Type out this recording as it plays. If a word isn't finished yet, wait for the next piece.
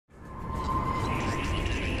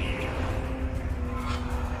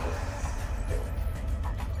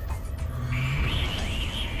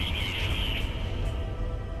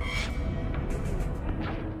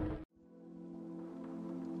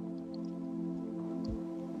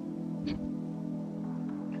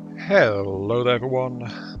Hello there everyone,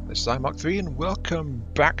 this is iMark3 and welcome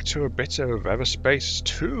back to a bit of Everspace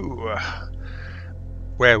 2,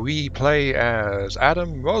 where we play as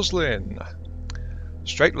Adam Roslin,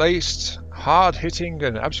 straight-laced, hard-hitting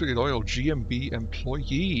and absolutely loyal GMB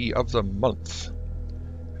employee of the month,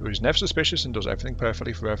 who is never suspicious and does everything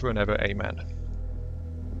perfectly forever and ever, amen.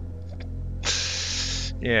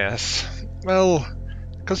 Yes, well,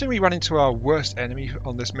 considering we ran into our worst enemy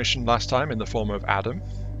on this mission last time in the form of Adam,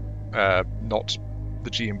 not the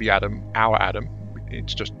GMB Adam, our Adam.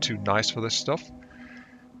 It's just too nice for this stuff.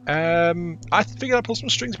 I figured I'd pull some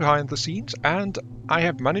strings behind the scenes, and I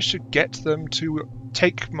have managed to get them to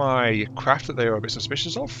take my craft that they are a bit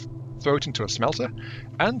suspicious of, throw it into a smelter,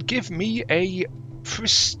 and give me a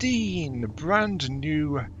pristine, brand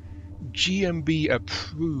new GMB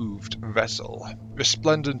approved vessel,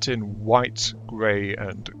 resplendent in white, grey,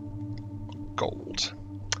 and gold.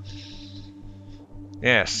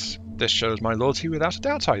 Yes, this shows my loyalty without a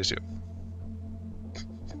doubt, I assume.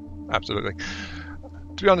 Absolutely.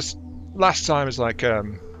 To be honest, last time is like,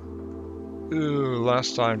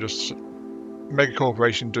 last time just mega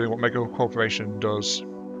corporation doing what mega corporation does.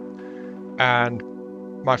 And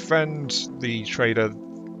my friend, the trader,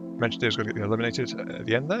 mentioned he was going to get eliminated at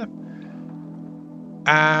the end there.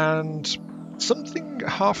 And something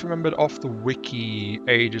half remembered off the wiki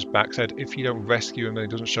ages back said if you don't rescue him then he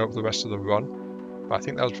doesn't show up for the rest of the run. I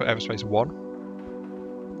think that was for Everspace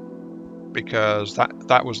 1, because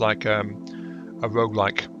that was like a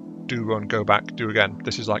roguelike, do run, go back, do again.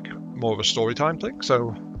 This is like more of a story time thing,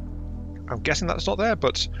 so I'm guessing that's not there,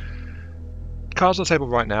 but cards on the table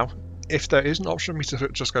right now. If there is an option for me to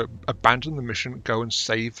just go abandon the mission, go and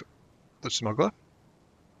save the smuggler,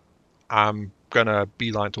 I'm gonna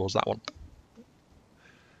beeline towards that one.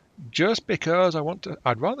 Just because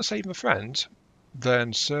I'd rather save a friend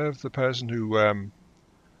than serve the person who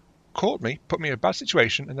caught me, put me in a bad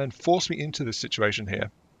situation, and then forced me into this situation here.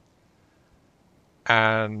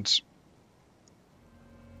 And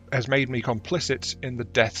has made me complicit in the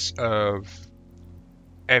deaths of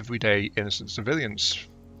everyday innocent civilians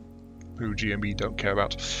who GMB don't care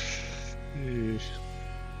about.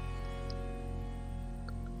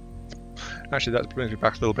 Actually, that brings me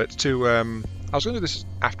back a little bit to, I was going to do this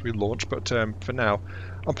after we launch, but for now,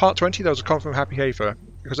 on part 20 there was a comment from Happy Hafer,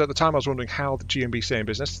 because at the time I was wondering how the GMB stay in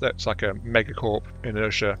business. That's like a megacorp,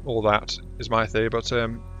 inertia, all that is my theory, but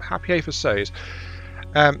Happy Hafer says,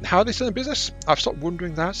 how are they still in business? I've stopped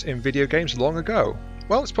wondering that in video games long ago.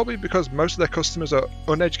 Well, it's probably because most of their customers are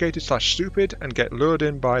uneducated / stupid and get lured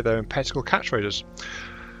in by their impeccable catchphrases.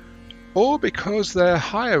 Or because their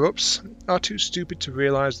higher-ups are too stupid to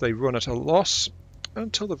realise they run at a loss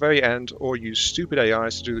until the very end, or use stupid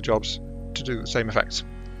AIs to do the jobs to do the same effect.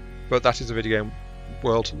 But that is a video game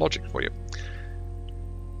world logic for you.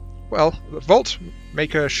 Well, the Vault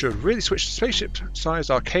Maker should really switch to spaceship-sized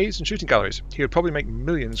arcades and shooting galleries. He would probably make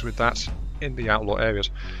millions with that in the outlaw areas.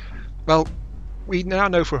 Well, we now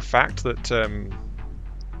know for a fact that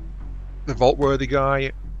the Vault-worthy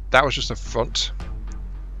guy, that was just a front.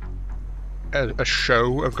 A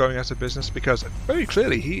show of going out of business, because very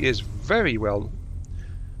clearly he is very well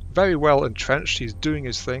entrenched. He's doing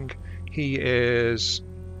his thing. He is,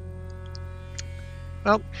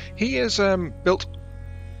 well, he is built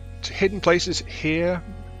hidden places here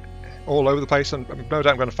all over the place, and no doubt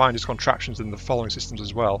I'm going to find his contraptions in the following systems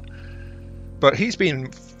as well. But he's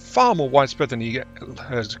been far more widespread than he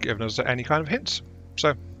has given us any kind of hints,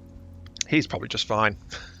 so he's probably just fine.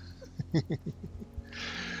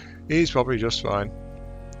 He's probably just fine.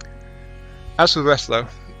 As for the rest, though,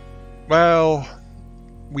 well,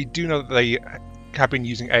 we do know that they have been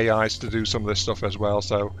using AIs to do some of this stuff as well,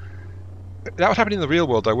 so that would happen in the real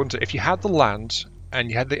world, though, wouldn't it? If you had the land and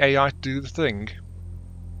you had the AI to do the thing,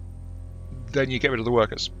 then you get rid of the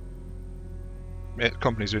workers.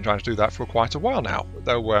 Companies have been trying to do that for quite a while now,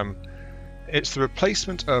 though it's the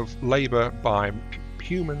replacement of labour by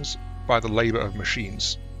humans by the labour of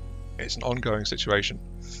machines. It's an ongoing situation.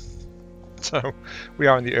 So we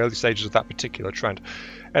are in the early stages of that particular trend.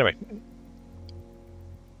 Anyway,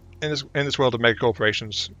 in this world of mega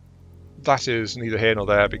corporations, that is neither here nor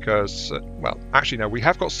there, because well, actually no, we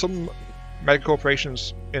have got some mega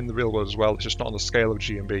corporations in the real world as well. It's just not on the scale of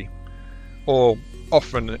GMB, or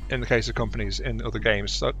often in the case of companies in other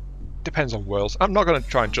games. So it depends on worlds. I'm not going to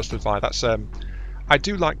try and justify that. I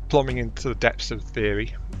do like plumbing into the depths of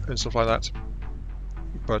theory and stuff like that.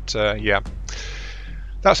 But yeah.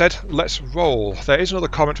 That said, let's roll. There is another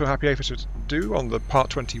comment from Happy Hafer to do on the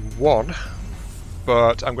part 21,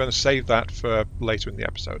 but I'm going to save that for later in the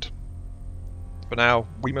episode. For now,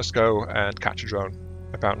 we must go and catch a drone,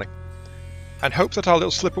 apparently. and hope that our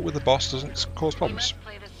little slip up with the boss doesn't cause We problems. must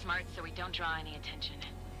play this smart so we don't draw any attention.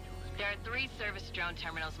 There are 3 service drone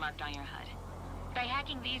terminals marked on your HUD. By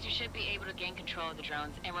hacking these, you should be able to gain control of the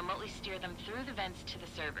drones and remotely steer them through the vents to the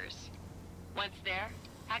servers. Once there,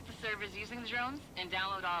 hack the servers using the drones and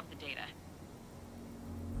download all of the data.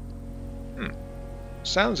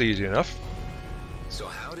 Sounds easy enough. So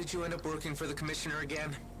how did you end up working for the Commissioner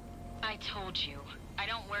again? I told you, I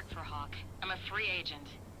don't work for Hawk. I'm a free agent.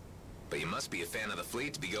 But you must be a fan of the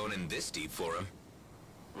fleet to be going in this deep for him.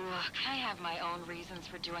 Look, I have my own reasons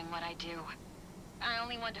for doing what I do. I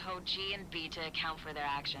only want to hold G and B to account for their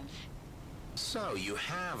actions. So you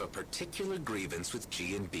have a particular grievance with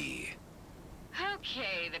G and B.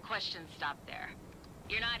 Okay, the questions stop there.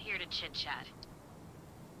 You're not here to chit-chat.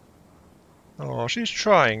 Oh, she's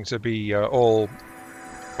trying to be all...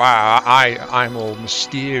 Wow, I'm all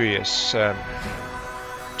mysterious.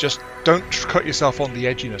 Just don't cut yourself on the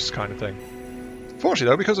edginess kind of thing.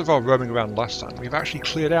 Fortunately though, because of our roaming around last time, we've actually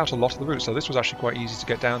cleared out a lot of the routes, so this was actually quite easy to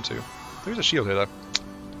get down to. There is a shield here though.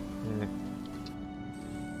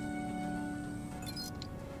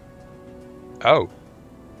 Oh.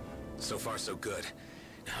 So far so good.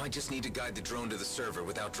 Now I just need to guide the drone to the server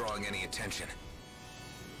without drawing any attention.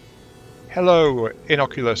 Hello,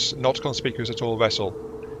 innocuous, not conspicuous at all vessel.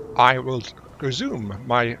 I will resume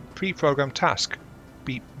my pre-programmed task.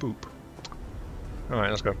 Beep boop. Alright,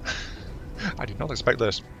 let's go. I did not expect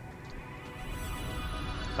this.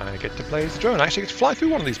 I get to play as the drone. I actually get to fly through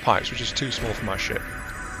one of these pipes, which is too small for my ship.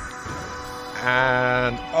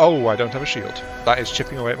 And... oh, I don't have a shield. That is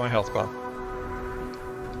chipping away at my health bar.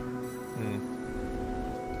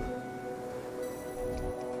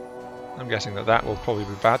 I'm guessing that that will probably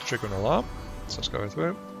be bad to trigger an alarm. So let's go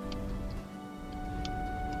through.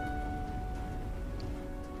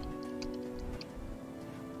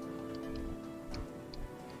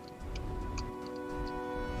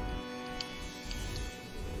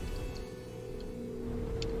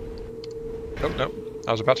 Oh, no.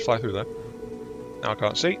 I was about to fly through there. Now I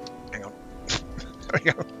can't see. Hang on. There we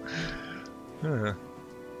go.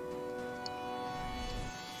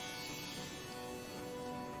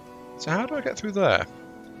 So how do I get through there?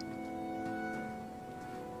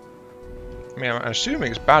 I mean, I'm assuming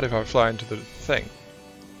it's bad if I fly into the thing.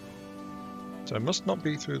 So it must not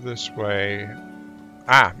be through this way.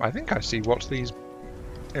 Ah, I think I see what these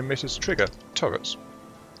emitters trigger. Turrets.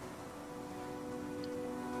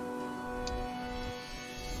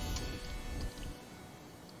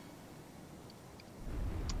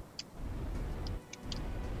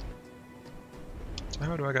 So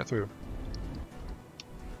how do I get through?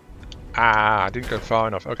 Ah, I didn't go far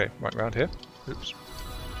enough. Okay, right around here. Oops.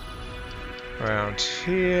 Around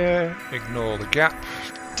here. Ignore the gap.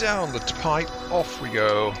 Down the pipe. Off we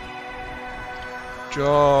go.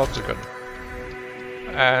 Jobs are good.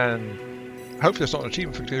 And hopefully there's not an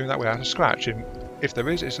achievement for doing that without a scratch. And if there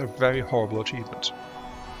is, it's a very horrible achievement.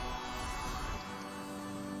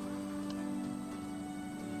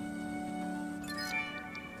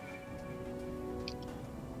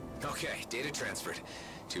 Okay, data transferred.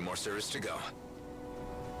 2 more servers to go.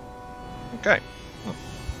 Okay.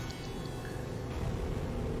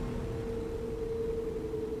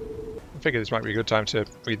 I figured this might be a good time to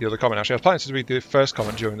read the other comment. Actually, I was planning to read the first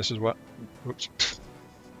comment during this as well. Oops.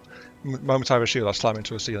 Moment I have a shield, I'll slam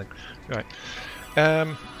into a ceiling. Right.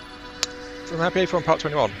 From Happy from Part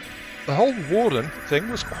 21. The whole Warden thing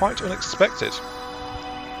was quite unexpected.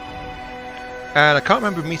 And I can't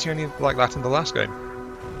remember meeting any like that in the last game.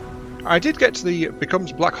 I did get to the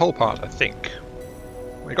becomes black hole part, I think.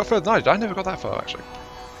 I got further than I did. I never got that far, actually.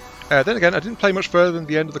 Then again, I didn't play much further than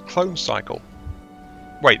the end of the clone cycle.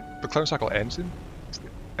 Wait, the clone cycle ends in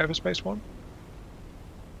Everspace 1?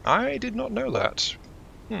 I did not know that.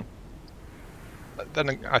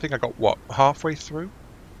 Then I think I got, what, halfway through?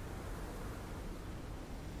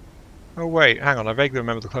 Oh wait, hang on, I vaguely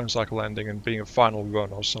remember the clone cycle ending and being a final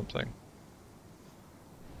run or something.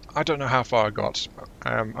 I don't know how far I got.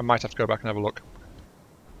 I might have to go back and have a look.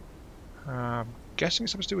 Guessing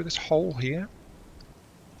it's supposed to do with this hole here?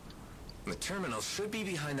 The terminal should be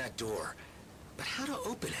behind that door. But how to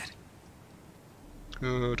open it?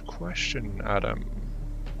 Good question, Adam.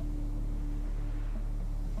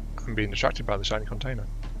 I'm being distracted by the shiny container.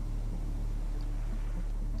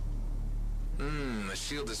 The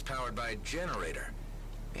shield is powered by a generator.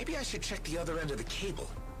 Maybe I should check the other end of the cable.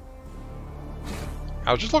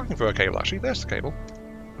 I was just looking for a cable, actually. There's the cable.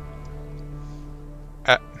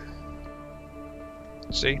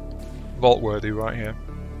 See? Vault-worthy right here.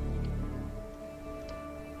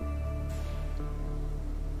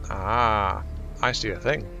 Ah, I see a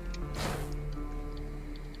thing.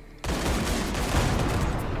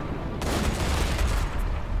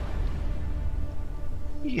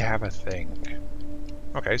 We have a thing.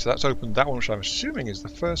 Okay, so that's opened that one, which I'm assuming is the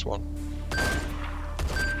first one.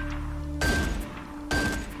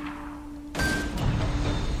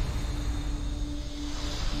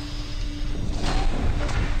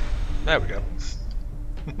 There we go.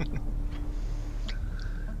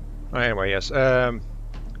 Anyway, yes.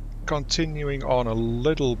 Continuing on a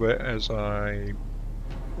little bit as I...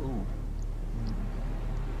 Ooh.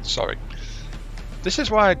 Sorry. This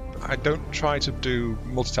is why I don't try to do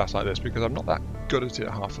multitask like this, because I'm not that good at it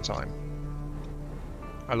half the time.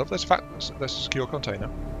 I love this fact there's a secure container.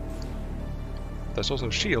 There's also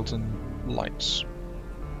shields and lights.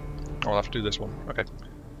 Oh, I'll have to do this one. Okay.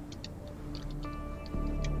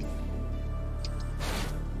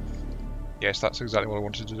 Yes, that's exactly what I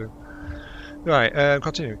wanted to do. Right,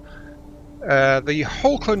 continuing. The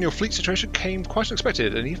whole colonial fleet situation came quite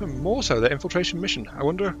unexpected, and even more so their infiltration mission. I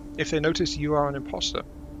wonder if they notice you are an imposter.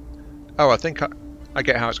 Oh, I think I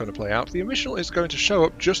get how it's going to play out. The original is going to show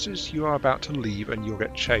up just as you are about to leave, and you'll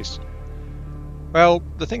get chased. Well,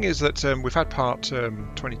 the thing is that we've had part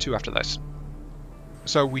 22 after this.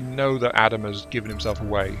 So we know that Adam has given himself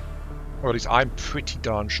away. Or at least I'm pretty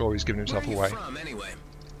darn sure he's given himself away. Where are you from, anyway?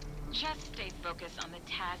 Just stay focused on the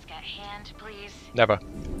task at hand, please. Never.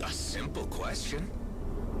 A simple question.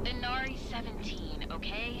 Inari 17,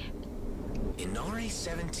 okay? Inari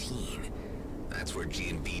 17. That's where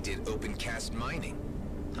G&B did open-cast mining.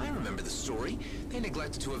 I remember the story. They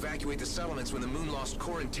neglected to evacuate the settlements when the moon lost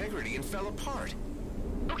core integrity and fell apart.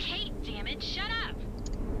 Okay, damn it, shut up!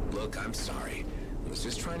 Look, I'm sorry. I was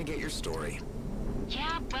just trying to get your story.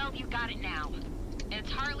 Yeah, well, you got it now. And it's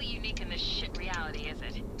hardly unique in this shit reality, is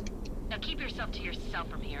it? Now keep yourself to yourself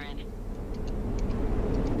from here in.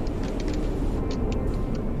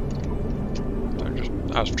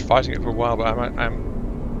 I was fighting it for a while, but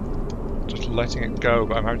I'm just letting it go.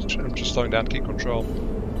 But I'm just slowing down to keep control.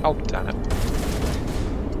 Oh, damn it!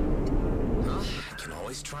 Well, I can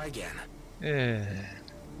always try again. Yeah.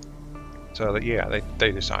 So that yeah,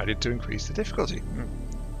 they decided to increase the difficulty.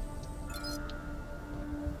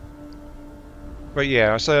 But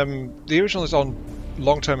yeah, so the original is on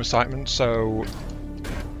long-term assignment, so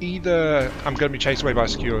either I'm going to be chased away by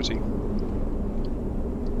security,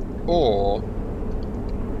 or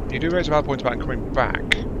you do raise a valid point about coming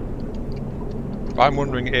back. But I'm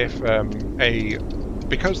wondering if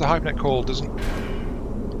because the hypernet call doesn't.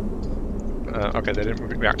 Okay, they didn't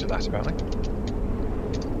react to that apparently.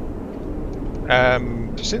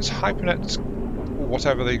 Since hypernet,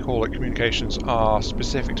 whatever they call it, communications are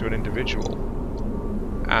specific to an individual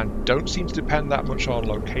and don't seem to depend that much on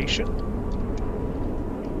location,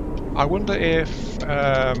 I wonder if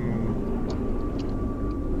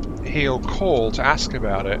he'll call to ask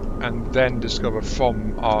about it and then discover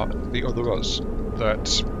from the other us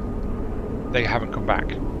that they haven't come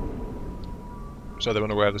back. So they're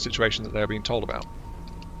unaware of the situation that they're being told about.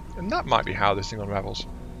 And that might be how this thing unravels.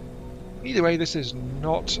 Either way, this is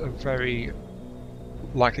not a very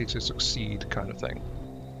likely to succeed kind of thing.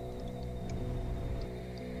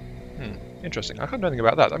 Interesting. I can't do anything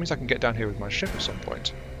about that. That means I can get down here with my ship at some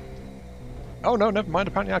point. Oh no, never mind.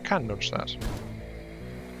 Apparently I can nudge that.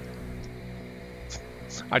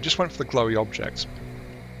 I just went for the glowy object.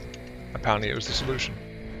 Apparently it was the solution.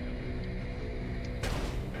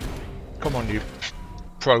 Come on, you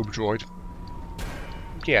probe droid.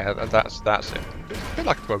 Yeah, that's it. A bit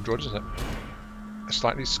like a probe droid, isn't it? A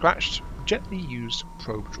slightly scratched, gently used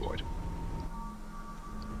probe droid.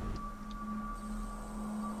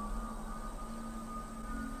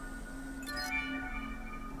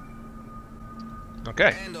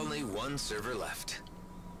 Okay. And only one server left.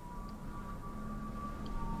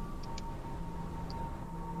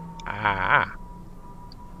 Ah.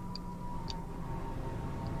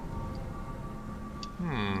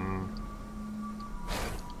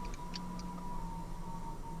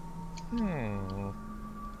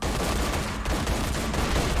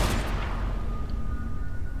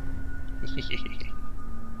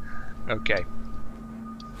 Okay.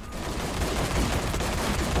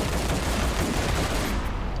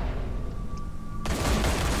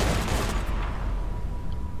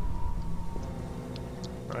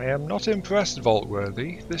 I am not impressed,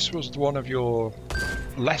 Vaultworthy. This was one of your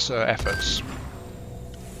lesser efforts.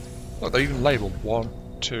 Look, they're even labelled 1,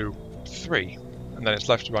 2, 3, and then it's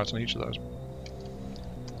left to right on each of those.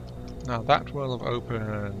 Now that will have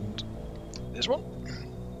opened this one.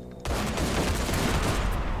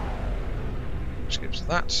 Skips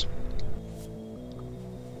that.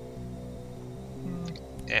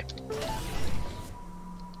 Yeah.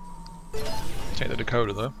 Take the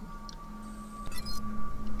decoder though.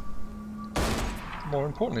 More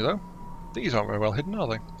importantly though, These aren't very well hidden, are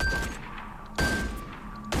they?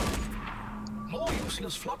 More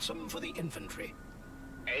useless flotsam for the infantry.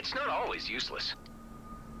 It's not always useless.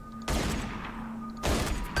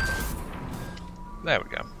 There we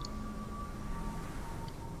go.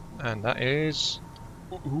 And that is...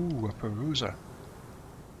 Ooh, a peruser.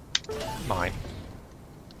 Mine.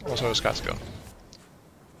 Also a scattergun.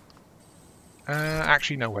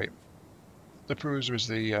 Actually, no, wait. The peruser is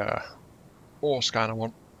the ore scanner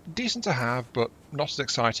one. Decent to have, but not as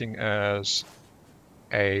exciting as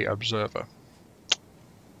a observer.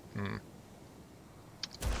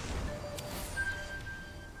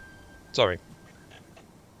 Sorry.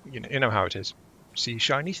 You know how it is. See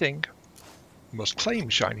shiny thing, must claim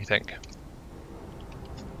shiny thing.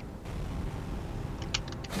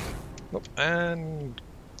 Oh, and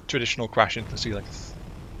traditional crash into the ceiling.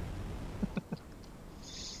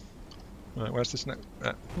 Right, where's this next?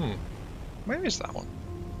 Where is that one?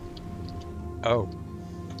 Oh.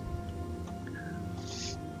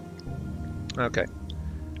 Okay.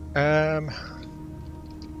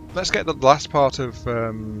 Let's get the last part of.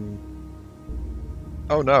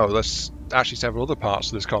 Oh no, there's actually several other parts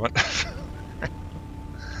to this comment.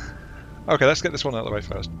 Okay, let's get this one out of the way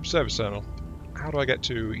first. Service terminal. How do I get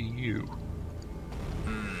to you?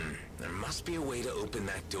 There must be a way to open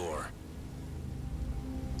that door.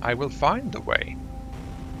 I will find the way.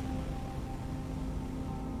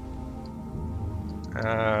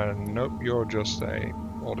 Nope, you're just a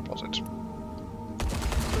ore deposit.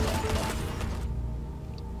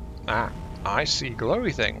 Ah, I see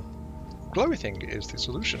glowy thing. Glowy thing is the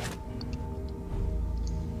solution.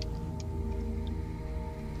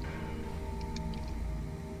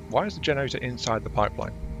 Why is the generator inside the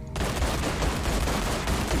pipeline?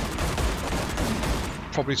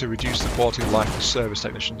 Probably to reduce the quality of life of service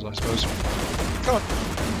technicians, I suppose. Come on.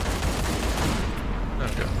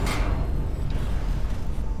 Okay.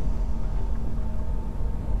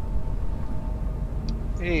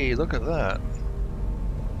 Hey, look at that.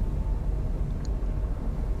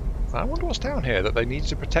 I wonder what's down here that they need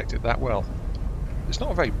to protect it that well. It's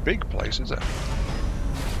not a very big place, is it?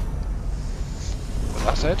 But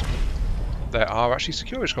that said, there are actually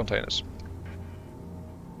security containers.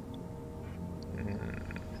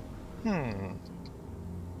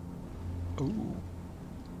 Ooh.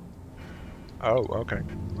 Oh, okay.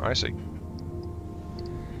 I see.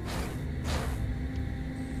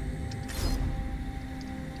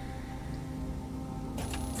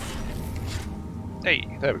 Hey,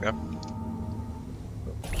 there we go.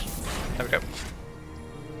 There we go.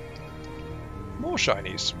 More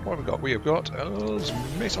shinies. What have we got? We have got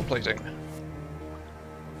metal plating.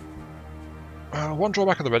 One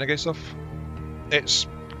drawback of the Renegade stuff. It's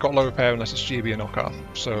got low repair unless it's GB and knockoff,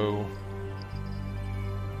 so...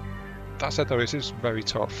 That said though, it is very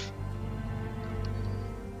tough.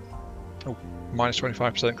 Oh, minus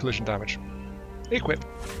 25% collision damage. Equip!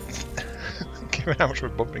 Given how much we're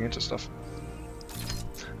bumping into stuff.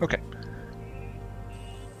 Okay.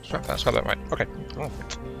 Scrap that right. Okay.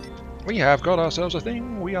 We have got ourselves a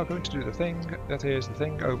thing. We are going to do the thing. That is the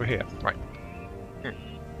thing over here. Right.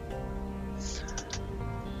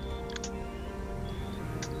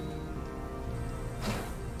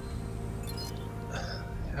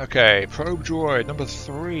 Okay, probe droid number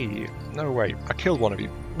 3. No, wait, I killed one of you.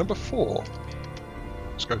 Number 4.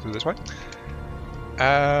 Let's go through this way.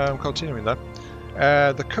 Continuing then.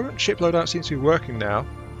 The current ship loadout seems to be working now,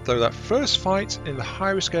 though that first fight in the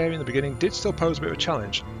high-risk area in the beginning did still pose a bit of a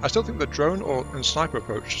challenge. I still think the drone and sniper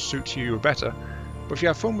approach suits you better, but if you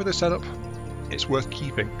have fun with the setup, it's worth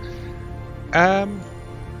keeping. I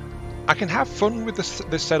can have fun with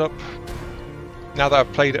this setup now that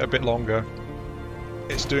I've played it a bit longer.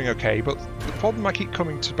 It's doing okay, but the problem I keep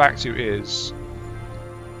coming back to is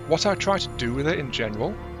what I try to do with it in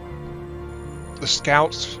general. The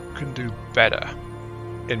scouts can do better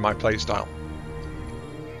in my playstyle.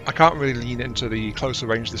 I can't really lean into the closer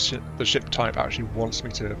range the ship type actually wants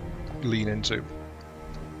me to lean into.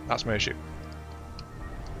 That's my issue.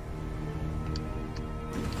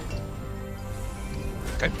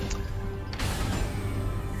 Okay.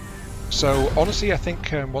 So honestly, I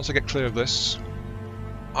think once I get clear of this,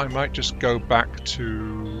 I might just go back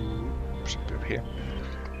to over here.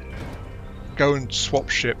 Go and swap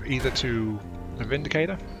ship either to the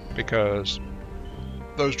Vindicator, because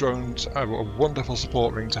those drones are a wonderful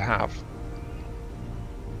support ring to have.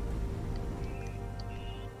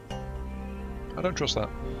 I don't trust that.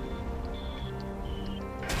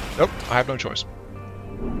 Nope, I have no choice.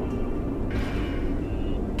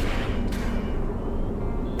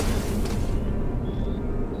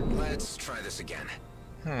 Let's try this again.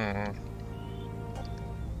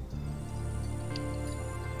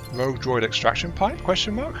 Rogue droid extraction pipe?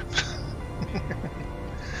 Question mark?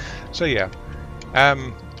 So yeah, I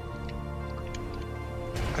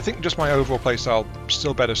think just my overall playstyle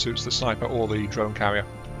still better suits the sniper or the drone carrier,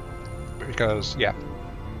 because yeah,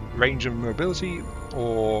 range and mobility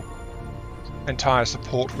or entire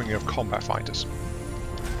support wing of combat fighters.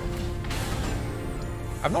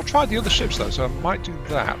 I've not tried the other ships though, so I might do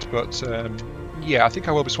that, but yeah, I think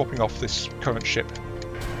I will be swapping off this current ship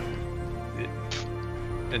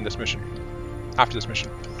in this mission, after this mission.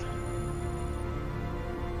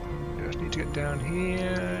 Just need to get down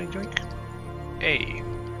here, yoink. Hey.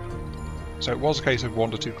 So it was a case of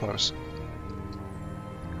wander too close.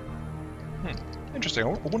 Interesting, I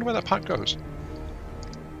wonder where that pipe goes.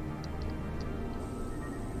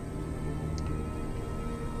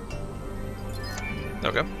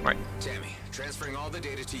 There we go, right. Tammy, transferring all the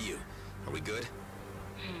data to you. Are we good?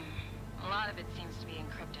 A lot of it seems to be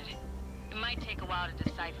encrypted. It might take a while to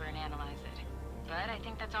decipher and analyze it, but I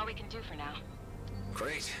think that's all we can do for now.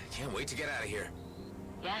 Great. Can't wait to get out of here.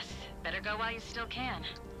 Yes, better go while you still can.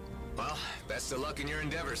 Well, best of luck in your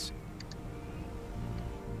endeavors.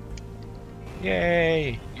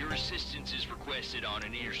 Yay! Your assistance is requested on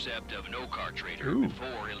an intercept of an Okar trader Ooh.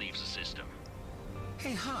 before he leaves the system.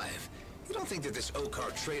 Hey, Hive. You don't think that this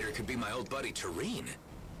Okar trader could be my old buddy Tareen?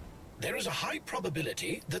 There is a high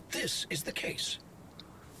probability that this is the case.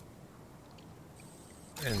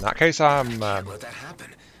 In that case, I'm... Can't let that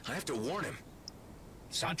happen. I have to warn him.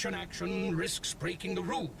 Such an action risks breaking the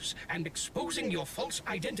rules and exposing your false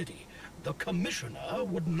identity. The Commissioner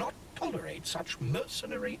would not tolerate such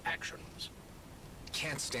mercenary actions.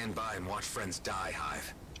 Can't stand by and watch friends die,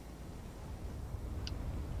 Hive.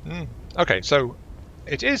 Okay, so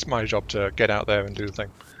it is my job to get out there and do the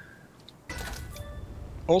thing.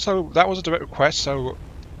 Also, that was a direct request, so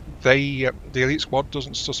they, the elite squad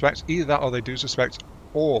doesn't suspect either that, or they do suspect,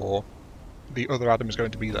 or the other Adam is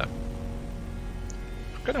going to be there.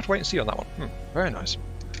 I'm going to have to wait and see on that one. Very nice.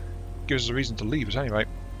 Gives us a reason to leave us anyway.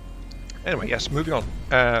 Anyway, yes, moving on.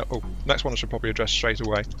 Next one I should probably address straight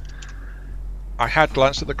away. I had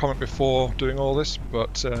glanced at the comment before doing all this,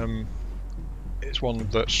 but it's one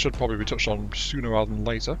that should probably be touched on sooner rather than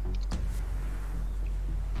later.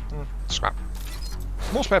 Scrap.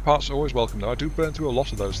 More spare parts are always welcome though. I do burn through a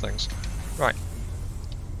lot of those things. Right.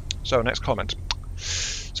 So next comment.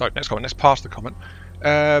 Sorry, next part of the comment.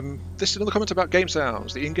 This is another comment about game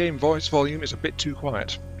sounds. The in-game voice volume is a bit too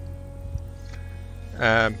quiet.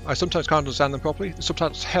 I sometimes can't understand them properly. The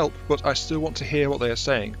subtitles help, but I still want to hear what they are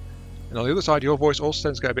saying. And on the other side, your voice also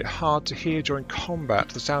tends to get a bit hard to hear during combat.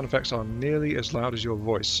 The sound effects are nearly as loud as your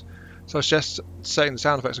voice. So I suggest setting the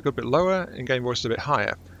sound effects a good bit lower, in-game voice is a bit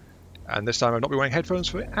higher. And this time I've not been wearing headphones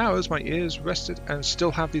for hours, my ears rested, and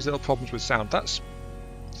still have these little problems with sound. That's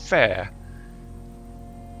fair.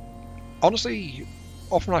 Honestly,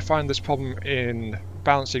 often I find this problem in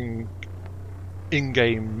balancing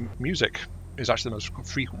in-game music is actually the most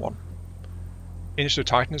frequent one. Initiative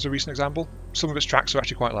Titan is a recent example. Some of its tracks are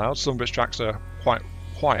actually quite loud, some of its tracks are quite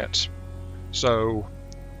quiet. So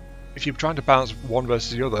if you're trying to balance one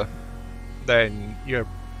versus the other, then you're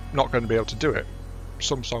not going to be able to do it.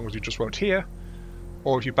 Some songs you just won't hear,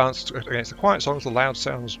 or if you balance against the quiet songs, the loud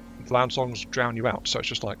songs drown you out. So it's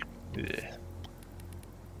just like, bleh.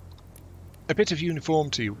 A bit of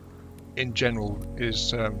uniformity in general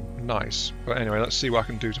is nice. But anyway, let's see what I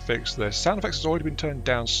can do to fix this. Sound effects has already been turned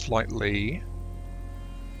down slightly.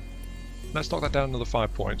 Let's knock that down another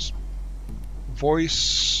 5 points.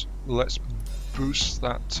 Voice, let's boost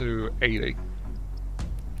that to 80.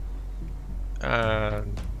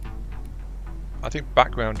 And I think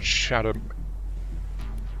background chatter...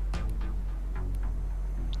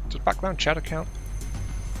 Does background chatter count?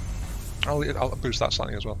 I'll boost that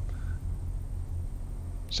slightly as well.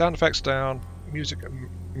 Sound effects down. Music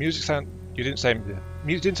sound... You didn't say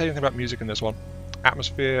anything about music in this one.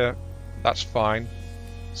 Atmosphere, that's fine.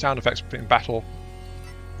 Sound effects in battle.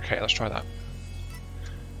 Okay, let's try that.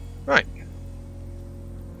 Right.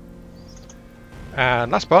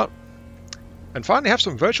 And last part. And finally have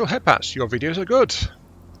some virtual headpats. Your videos are good.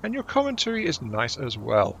 And your commentary is nice as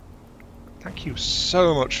well. Thank you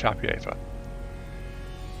so much, Happy Aether.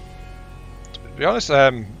 To be honest,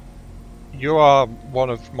 you are one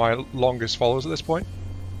of my longest followers at this point.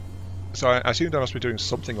 So I assumed I must be doing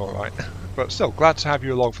something alright. But still, glad to have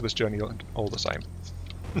you along for this journey all the same.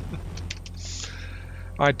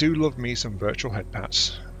 I do love me some virtual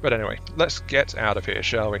headpats. But anyway, let's get out of here,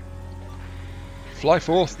 shall we? Fly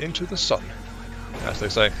forth into the sun, as they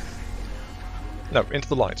say. No, into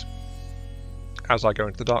the light. As I go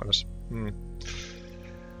into the darkness.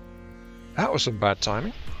 That was some bad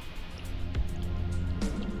timing.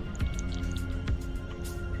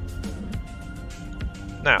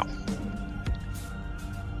 Now,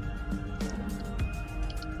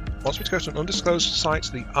 wants me to go to an undisclosed site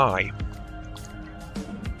to the Eye.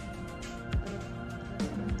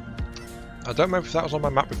 I don't remember if that was on my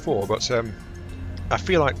map before, but I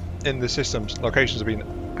feel like in the systems, locations have been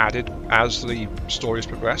added as the story has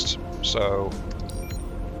progressed, so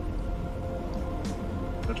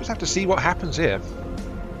I'll just have to see what happens here.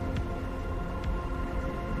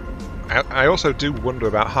 I also do wonder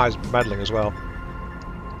about Hive's meddling as well.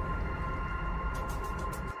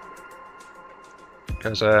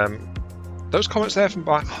 Because those comments there from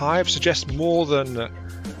Hive suggest more than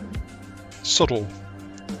subtle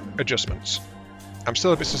adjustments. I'm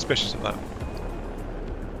still a bit suspicious of that.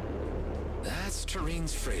 That's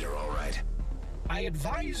Turin's freighter, all right. I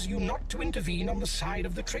advise you not to intervene on the side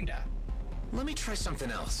of the trader. Let me try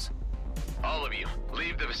something else. All of you,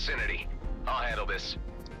 leave the vicinity. I'll handle this.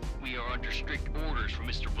 We are under strict orders from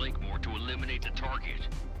Mr. Blinkmore to eliminate the target.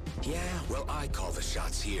 Yeah, well, I call the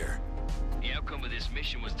shots here. The outcome of this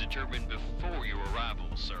mission was determined before your arrival,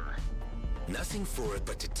 sir. Nothing for it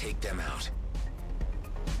but to take them out.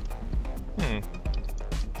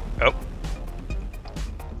 Oh.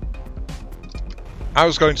 I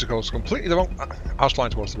was going to go completely the wrong... I was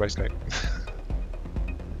flying towards the base gate.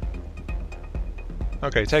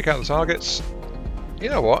 Okay, take out the targets. You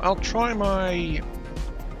know what? I'll try my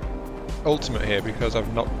ultimate here because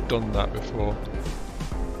I've not done that before.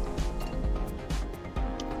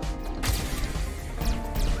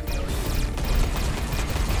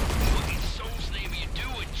 What in soul's name are you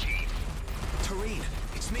doing, Chief? Turin,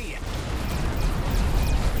 it's me.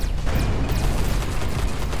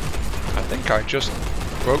 I think I just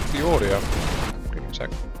broke the audio. Give me a sec.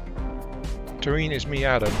 Turin is me,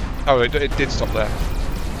 Adam. Oh, it did stop there.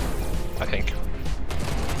 I think.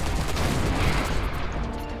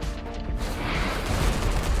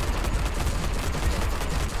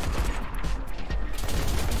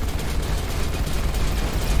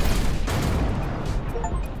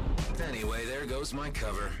 Anyway, there goes my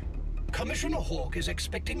cover. Commissioner Hawk is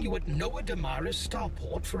expecting you at Noah Damara's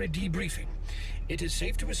starport for a debriefing. It is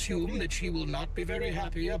safe to assume that she will not be very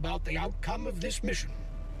happy about the outcome of this mission.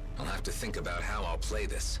 I'll have to think about how I'll play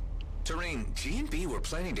this. Turin, G&B were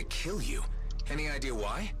planning to kill you. Any idea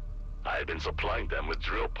why? I've been supplying them with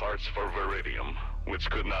drill parts for Viridium, which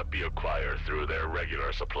could not be acquired through their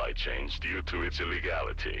regular supply chains due to its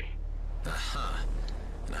illegality. Uh-huh.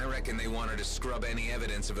 And I reckon they wanted to scrub any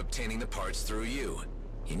evidence of obtaining the parts through you.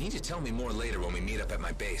 You need to tell me more later when we meet up at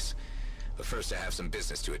my base. But first I have some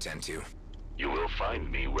business to attend to. You will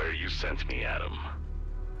find me where you sent me, Adam.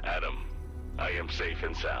 Adam, I am safe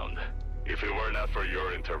and sound. If it were not for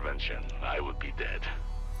your intervention, I would be dead.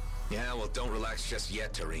 Yeah, well, don't relax just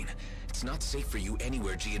yet, Turin. It's not safe for you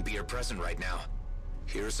anywhere G&B are present right now.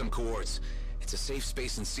 Here are some coords. It's a safe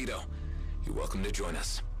space in Cedo. You're welcome to join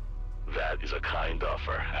us. That is a kind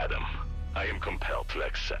offer, Adam. I am compelled to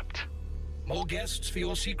accept. More guests for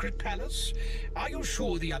your secret palace? Are you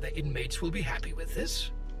sure the other inmates will be happy with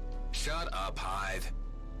this? Shut up, Hive.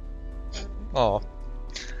 Oh.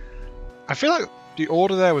 I feel like the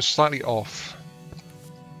order there was slightly off.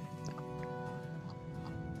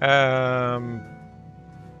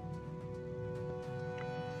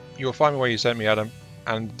 You'll find me where you sent me, Adam.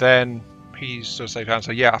 And then he's to safe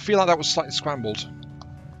answer. Yeah, I feel like that was slightly scrambled.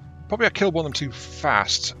 Probably I killed one of them too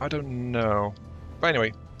fast. I don't know. But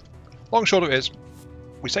anyway, long and short of it is,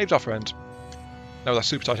 we saved our friend. No, that's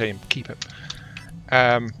super titanium. Keep it.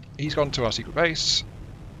 He's gone to our secret base.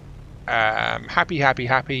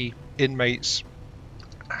 Happy inmates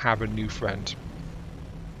have a new friend.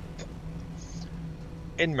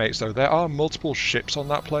 Inmates, though, there are multiple ships on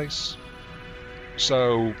that place.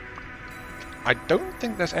 So I don't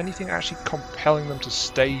think there's anything actually compelling them to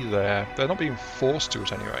stay there. They're not being forced to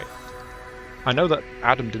at any rate. I know that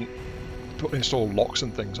Adam didn't install locks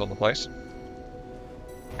and things on the place.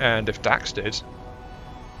 And if Dax did,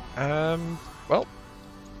 well,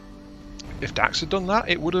 if Dax had done that,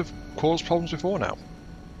 it would have caused problems before now.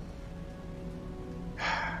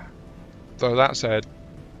 Though that said,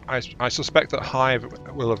 I suspect that Hive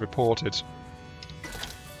will have reported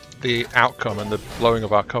the outcome and the blowing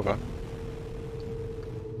of our cover.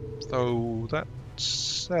 So that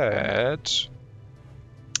said,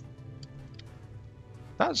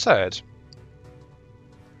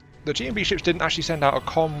 the G&B ships didn't actually send out a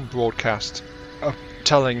comm broadcast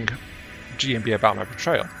telling G&B about my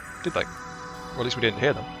betrayal, did they? Or at least we didn't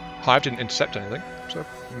hear them. Hive didn't intercept anything, so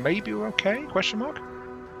maybe we're okay? Question mark.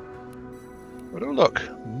 But oh look,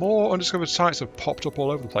 more undiscovered sites have popped up all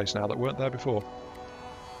over the place now that weren't there before.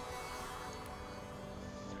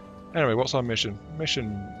 Anyway, what's our mission?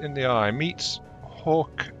 Mission in the Eye. Meet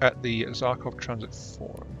talk at the Zarkov Transit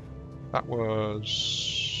Forum. That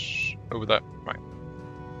was over there. Right.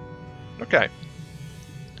 Okay.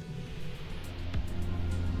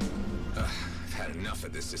 I've had enough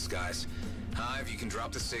of this disguise. Hive, you can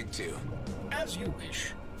drop the SIG too. As you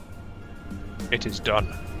wish. It is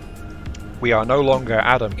done. We are no longer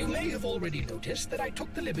Adam. You may have already noticed that I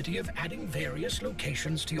took the liberty of adding various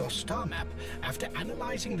locations to your star map after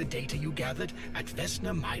analyzing the data you gathered at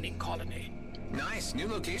Vesna Mining Colony. Nice, new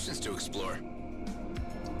locations to explore.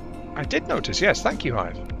 I did notice, yes, thank you,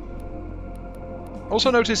 Hive. Also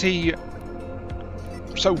notice he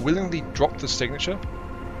so willingly dropped the signature,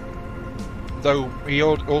 though he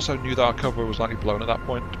also knew that our cover was likely blown at that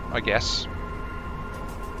point, I guess.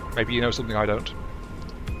 Maybe you know something I don't.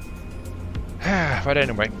 But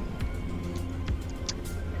anyway,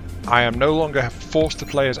 I am no longer forced to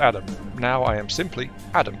play as Adam. Now I am simply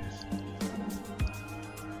Adam.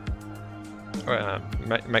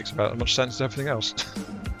 Makes about as much sense as everything else.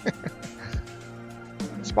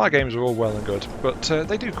 Spy games are all well and good, but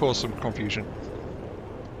they do cause some confusion.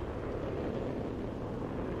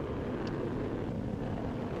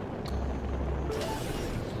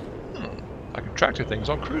 I can track to things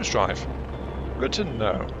on cruise drive. Good to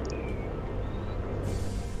know.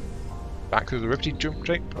 Back through the rickety jump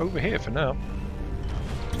shape over here for now.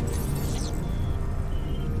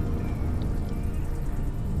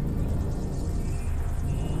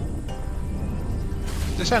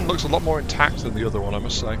 This end looks a lot more intact than the other one, I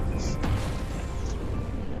must say.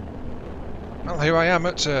 Well, here I am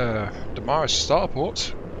at Damaris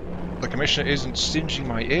Starport. The Commissioner isn't stinging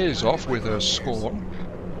my ears off with her scorn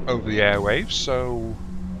over the airwaves, so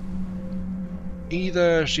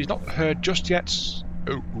either she's not heard just yet.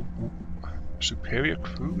 Superior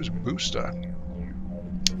cruise booster.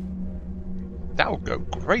 That would go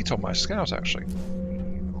great on my Scout, actually.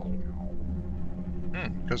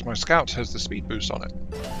 Because my Scout has the speed boost on it.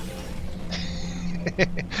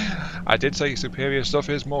 I did say superior stuff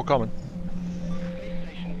is more common.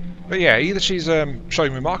 But yeah, either she's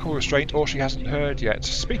showing remarkable restraint or she hasn't heard yet.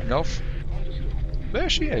 Speaking of, there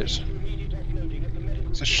she is.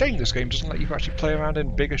 It's a shame this game doesn't let you actually play around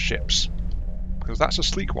in bigger ships, because that's a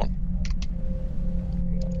sleek one.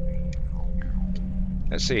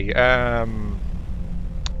 Let's see.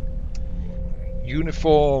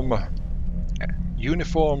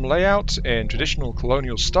 Uniform layout in traditional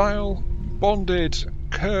colonial style. Bonded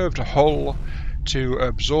curved hull to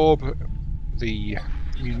absorb the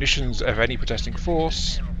munitions of any protesting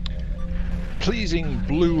force. Pleasing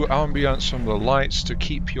blue ambience from the lights to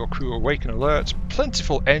keep your crew awake and alert.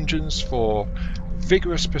 Plentiful engines for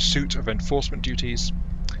vigorous pursuit of enforcement duties.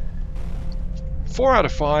 4 out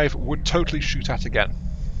of 5 would totally shoot at again.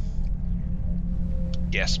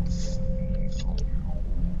 Yes.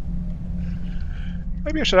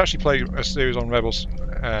 Maybe I should actually play a series on Rebels,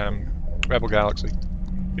 Rebel Galaxy,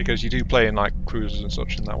 because you do play in like cruisers and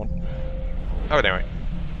such in that one. Oh, anyway.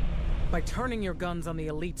 By turning your guns on the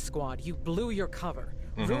elite squad, you blew your cover,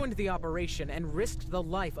 ruined the operation, and risked the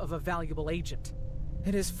life of a valuable agent.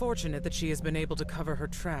 It is fortunate that she has been able to cover her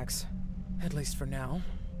tracks, at least for now.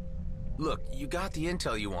 Look, you got the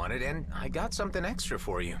intel you wanted, and I got something extra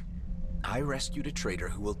for you. I rescued a trader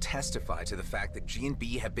who will testify to the fact that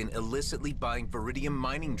G&B have been illicitly buying Viridium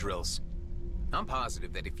mining drills. I'm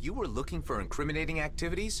positive that if you were looking for incriminating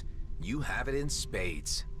activities, you have it in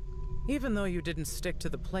spades. Even though you didn't stick to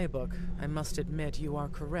the playbook, I must admit you are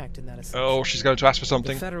correct in that assumption. Oh, she's going to ask for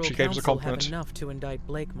something. The Federal She gave us a Council compliment. have enough to indict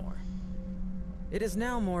Blakemore. It is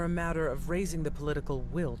now more a matter of raising the political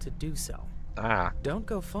will to do so. Ah. Don't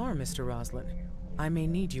go far, Mr. Roslin. I may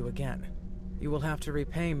need you again. You will have to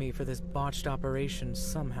repay me for this botched operation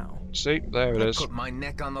somehow. See, there it is. I put my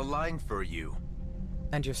neck on the line for you.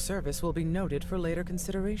 And your service will be noted for later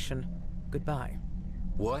consideration. Goodbye.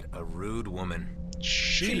 What a rude woman.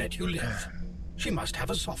 She let you live. She must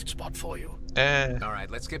have a soft spot for you.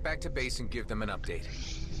 Alright, let's get back to base and give them an update.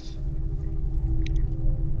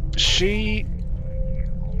 She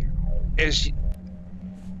is...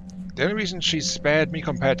 The only reason she's spared me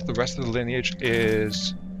compared to the rest of the lineage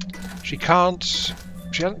is she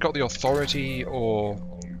hasn't got the authority or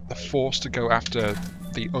the force to go after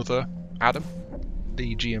the other Adam,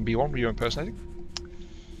 the GMB one you impersonating.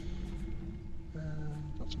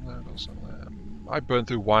 I burn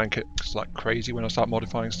through wine kits like crazy when I start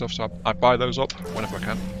modifying stuff, so I buy those up whenever I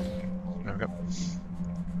can. There we go.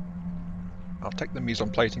 I'll take the mise en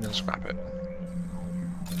plating and scrap it.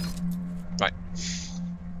 Right.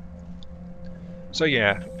 So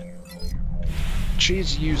yeah,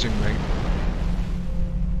 she's using me.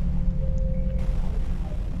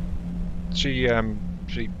 She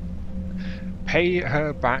pay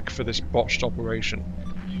her back for this botched operation.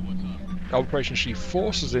 Operation she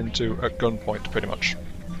forces into at gunpoint, pretty much.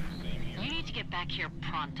 You need to get back here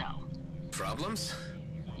pronto. Problems?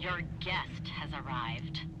 Your guest has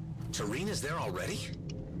arrived. Tarina's there already?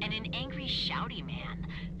 And an angry, shouty man.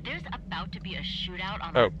 There's about to be a shootout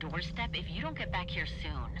on Oh. our doorstep if you don't get back here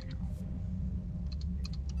soon.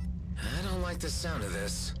 I don't like the sound of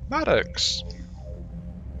this. Maddox!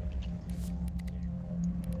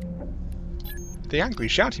 The angry,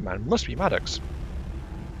 shouty man must be Maddox.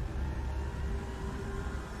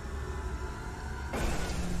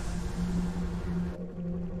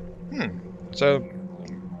 So,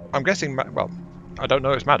 I'm guessing, well, I don't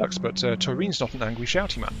know if it's Maddox, but Torine's not an angry,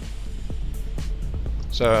 shouty man.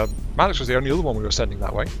 So, Maddox was the only other one we were sending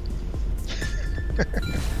that way.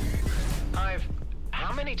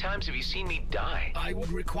 How many times have you seen me die? I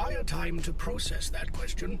would require time to process that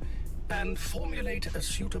question and formulate a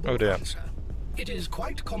suitable answer. It is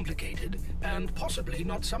quite complicated and possibly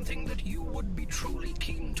not something that you would be truly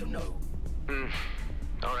keen to know.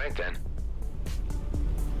 All right then.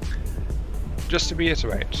 Just to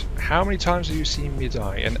reiterate, how many times have you seen me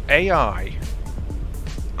die? An AI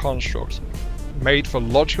construct made for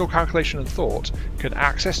logical calculation and thought can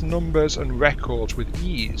access numbers and records with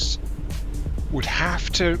ease. Would have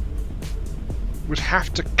to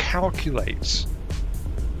calculate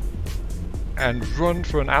and run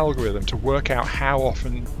for an algorithm to work out how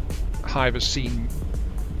often Hive has seen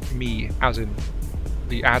me, as in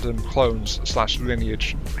the Adam clones /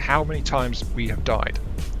 lineage, how many times we have died.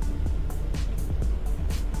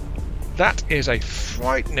 That is a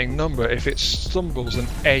frightening number if it stumbles an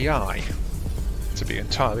AI, to be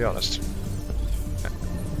entirely honest.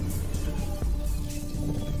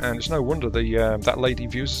 And it's no wonder that lady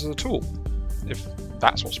views us as a tool, if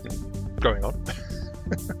that's what's been going on.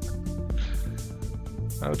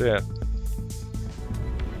 Oh dear.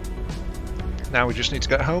 Now we just need to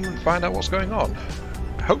get home and find out what's going on.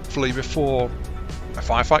 Hopefully before a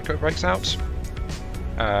firefight breaks out.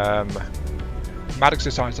 Maddox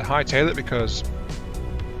decides to hightail it because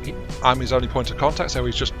I'm his only point of contact, so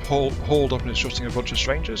he's just hauled up and is trusting a bunch of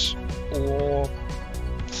strangers. Or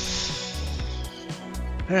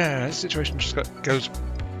yeah, this situation just goes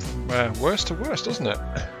from worse to worse, doesn't it?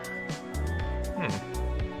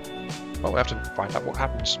 Well, we have to find out what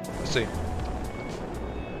happens. Let's see.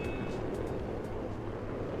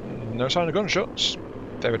 No sign of gunshots.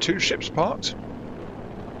 There are 2 ships parked.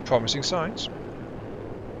 Promising signs.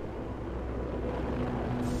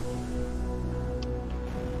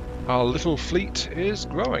 Our little fleet is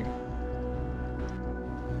growing.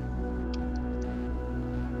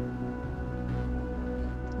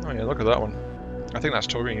 Oh yeah, look at that one. I think that's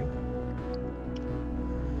Taurine.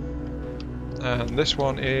 And this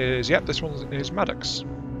one is, yep, this one is Maddox.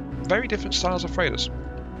 Very different styles of freighters.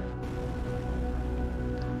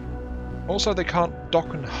 Also, they can't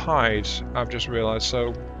dock and hide, I've just realised,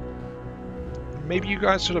 so maybe you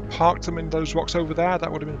guys should have parked them in those rocks over there.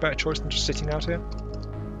 That would have been a better choice than just sitting out here.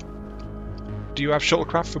 Do you have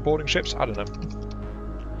shuttlecraft for boarding ships? I don't know.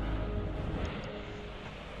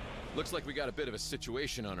 Looks like we got a bit of a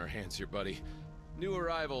situation on our hands here, buddy. New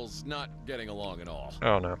arrivals not getting along at all.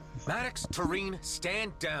 Oh no. Maddox, Tarine,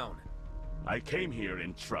 stand down. I came here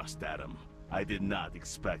in trust, Adam. I did not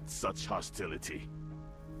expect such hostility.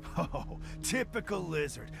 Oh, typical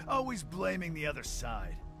lizard. Always blaming the other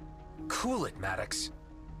side. Cool it, Maddox.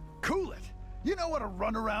 Cool it? You know what a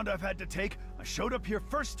runaround I've had to take? I showed up here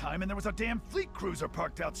first time and there was a damn fleet cruiser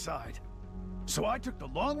parked outside. So I took the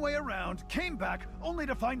long way around, came back, only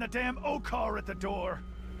to find the damn O-car at the door.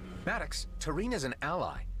 Maddox, Tarine is an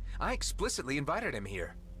ally. I explicitly invited him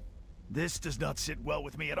here. This does not sit well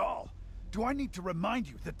with me at all. Do I need to remind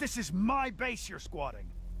you that this is my base you're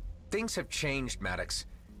squatting? Things have changed, Maddox.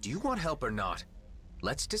 Do you want help or not?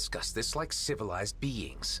 Let's discuss this like civilized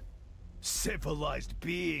beings. Civilized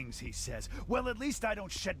beings, he says. Well, at least I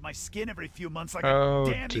don't shed my skin every few months like a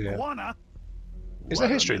damn iguana. Is there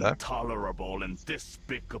history there? Intolerable and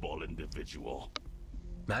despicable individual.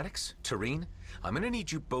 Maddox, Tarine, I'm gonna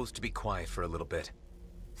need you both to be quiet for a little bit.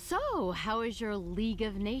 So, how is your League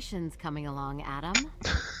of Nations coming along, Adam?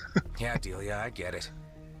 Yeah, Delia, I get it.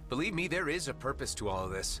 Believe me, there is a purpose to all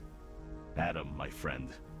of this. Adam, my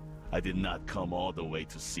friend, I did not come all the way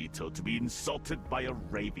to Ceto to be insulted by a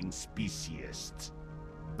raving speciest.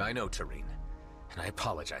 I know, Tarine, and I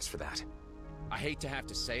apologize for that. I hate to have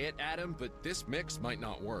to say it, Adam, but this mix might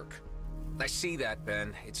not work. I see that,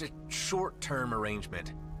 Ben. It's a short-term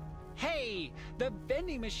arrangement. Hey! The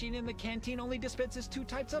vending machine in the canteen only dispenses 2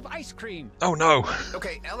 types of ice cream! Oh no!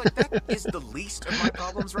 Okay, Alec, that is the least of my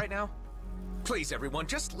problems right now. Please, everyone,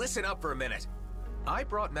 just listen up for a minute. I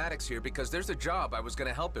brought Maddox here because there's a job I was going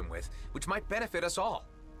to help him with, which might benefit us all.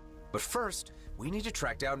 But first, we need to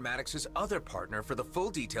track down Maddox's other partner for the full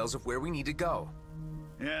details of where we need to go.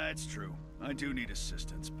 Yeah, it's true. I do need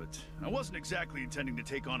assistance, but I wasn't exactly intending to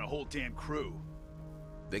take on a whole damn crew.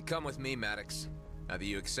 They come with me, Maddox. Either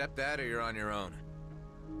you accept that or you're on your own.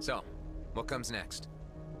 So, what comes next?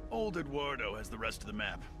 Old Eduardo has the rest of the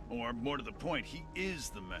map. Or, more to the point, he is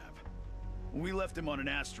the map. We left him on an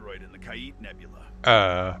asteroid in the Kait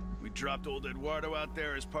Nebula. We dropped old Eduardo out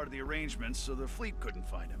there as part of the arrangements so the fleet couldn't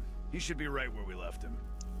find him. He should be right where we left him.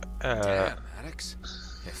 Damn, Maddox.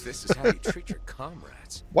 If this is how you treat your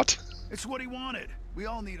comrades. What? It's what he wanted. We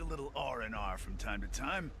all need a little R&R from time to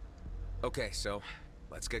time. Okay, so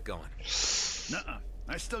let's get going. Nuh-uh.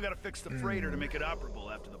 I still gotta fix the freighter to make it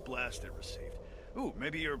operable after the blast it received. Ooh,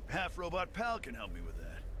 maybe your half-robot pal can help me with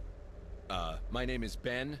that. My name is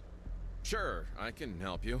Ben. Sure, I can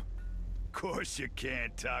help you. Course you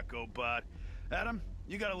can, Taco Bot. Adam,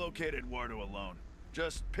 you gotta locate Eduardo alone.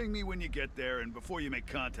 Just ping me when you get there and before you make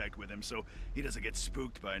contact with him so he doesn't get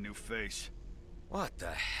spooked by a new face. What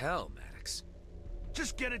the hell, Maddox?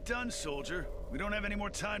 Just get it done, soldier. We don't have any more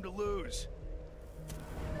time to lose.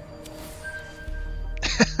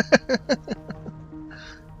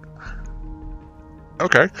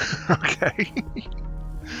 Okay. Okay.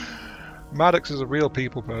 Maddox is a real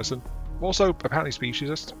people person. Also, apparently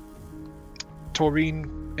speciesist.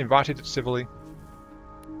 Taurine invited civilly.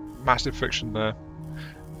 Massive friction there.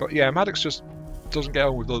 But yeah, Maddox just doesn't get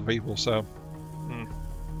on with other people, so...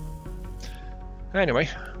 Anyway,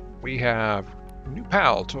 we have new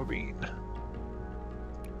pal, Taurine.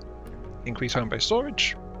 Increase home base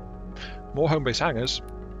storage. More home base hangars.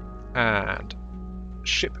 And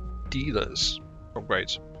ship dealers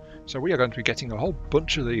upgrades. So we are going to be getting a whole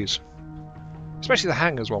bunch of these. Especially the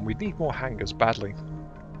hangars one. We need more hangars badly.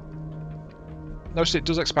 Notice it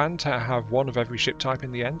does expand to have one of every ship type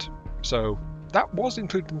in the end. So that was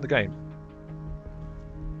included in the game.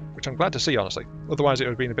 Which I'm glad to see, honestly. Otherwise it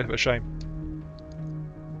would have been a bit of a shame.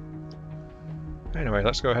 Anyway,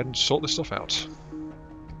 let's go ahead and sort this stuff out.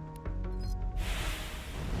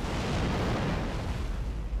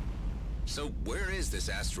 So where is this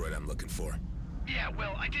asteroid I'm looking for? Yeah,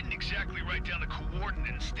 well, I didn't exactly write down the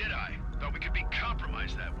coordinates, did I? Thought we could be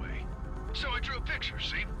compromised that way. So I drew a picture,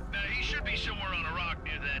 see? He should be somewhere on a rock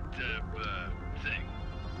near that, thing.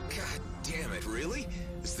 God damn it, really?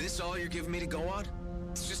 Is this all you're giving me to go on?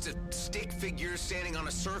 It's just a stick figure standing on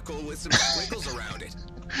a circle with some squiggles around it.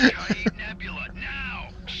 Kait Nebula, now!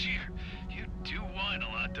 You do whine a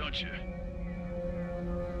lot, don't you?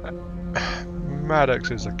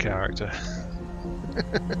 Maddox is a character.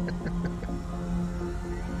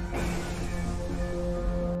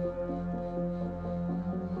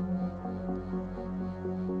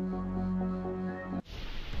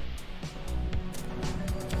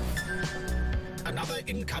 Another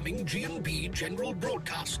incoming G&B general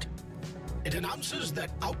broadcast. It announces that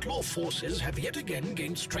outlaw forces have yet again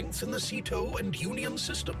gained strength in the Ceto and Union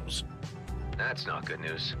systems. That's not good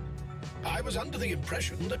news. I was under the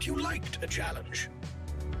impression that you liked a challenge.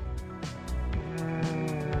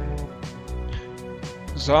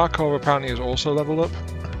 Zarkov apparently is also leveled up.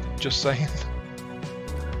 Just saying.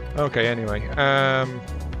 Okay, anyway.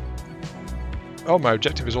 Oh, my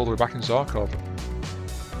objective is all the way back in Zarkov.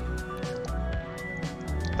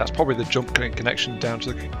 That's probably the jump connection down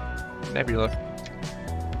to the nebula.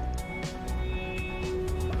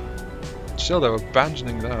 Still, they're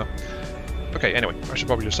abandoning that. Okay, anyway, I should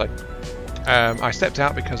probably just say. I stepped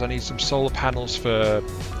out because I need some solar panels for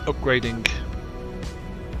upgrading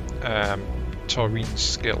Taurine's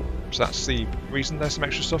skill. So that's the reason there's some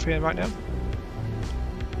extra stuff here right now.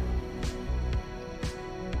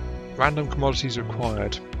 Random commodities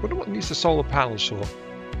required. Wonder what needs the solar panels for.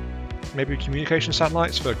 Maybe communication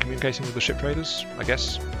satellites for communicating with the ship traders, I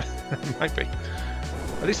guess. Might be.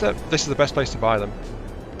 At least this is the best place to buy them.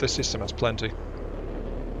 This system has plenty.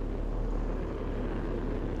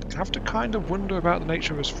 I have to kind of wonder about the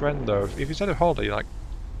nature of his friend though. If he's at a holiday, like...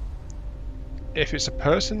 If it's a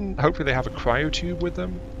person, hopefully they have a cryotube with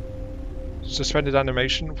them. Suspended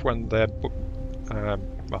animation when they're...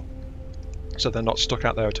 well... So they're not stuck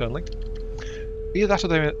out there eternally. Either that or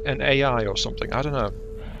they're an AI or something, I don't know.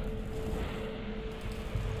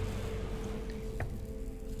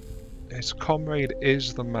 His comrade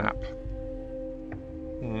is the map.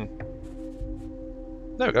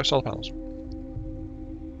 There we go, solar panels.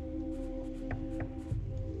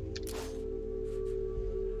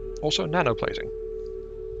 Also nanoplating.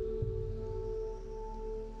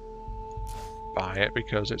 Buy it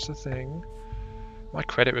because it's a thing. My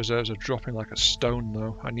credit reserves are dropping like a stone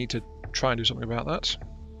though. I need to try and do something about that.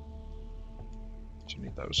 So I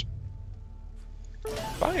need those.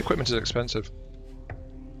 Buying equipment is expensive.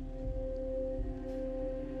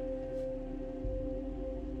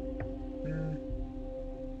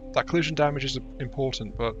 That collision damage is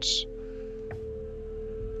important, but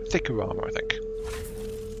thicker armor, I think.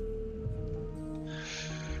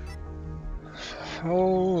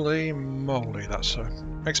 Holy moly, that's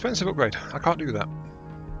an expensive upgrade. I can't do that.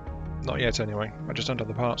 Not yet, anyway. I just don't have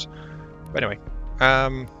the parts. But anyway,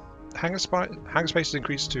 hangar space is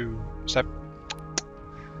increased to 7.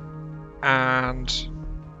 And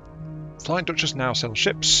Flying Duchess now sells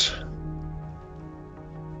ships.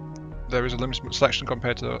 There is a limited selection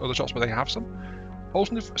compared to other shops where they have some.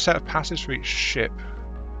 Alternative set of passes for each ship.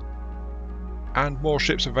 And more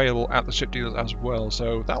ships available at the ship dealers as well,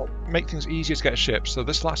 so that'll make things easier to get a ship. So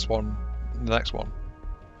this last one, and the next one.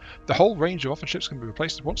 The whole range of offered ships can be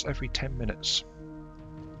replaced once every 10 minutes.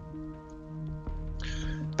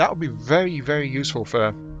 That would be very, very useful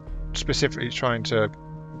for specifically trying to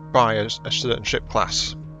buy a certain ship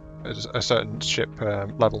class, a certain ship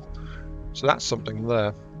level. So that's something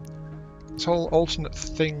there. This whole alternate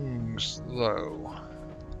things, though.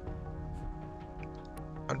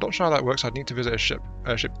 I'm not sure how that works. I'd need to visit a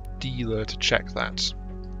ship dealer to check that.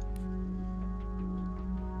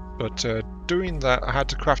 But doing that, I had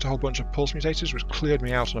to craft a whole bunch of pulse mutators, which cleared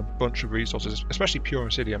me out on a bunch of resources, especially pure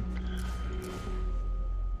obsidian.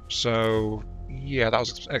 So yeah, that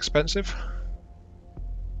was expensive,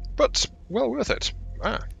 but well worth it.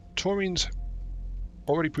 Taurine's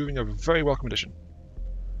already proving a very welcome addition.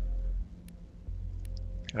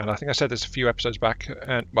 And I think I said this a few episodes back,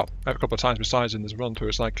 and well, a couple of times besides in this run through.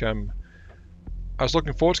 It's like I was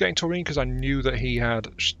looking forward to getting Taurine because I knew that he had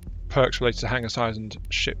perks related to hangar size and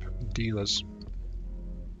ship dealers.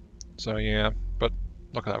 So yeah, but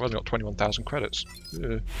look at that, I've only got 21,000 credits.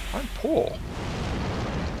 I'm poor.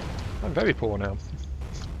 I'm very poor now.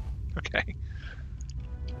 Okay.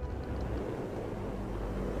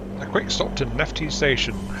 A quick stop to Nephte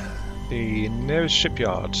Station, the nearest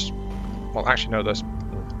shipyard. Well, actually no, there's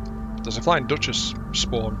a Flying Duchess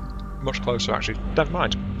spawn much closer, actually. Never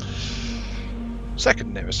mind.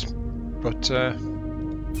 Second nearest. But,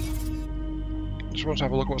 just want to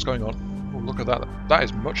have a look at what's going on. Oh, look at that. That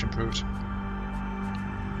is much improved.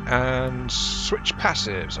 And switch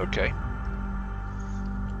passives. Okay.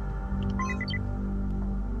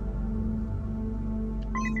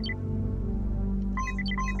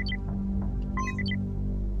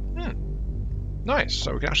 Nice.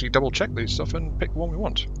 So we can actually double check these stuff and pick the one we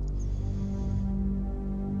want.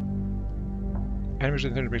 Enemies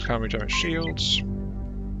with increased camo regenerate shields.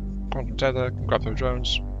 Quantum tether, can grab through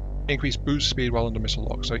drones. Increase boost speed while under missile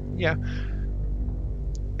lock. So yeah,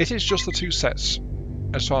 it is just the 2 sets,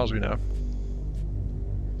 as far as we know.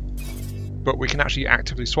 But we can actually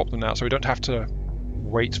actively swap them now, so we don't have to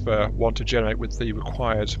wait for one to generate with the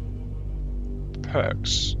required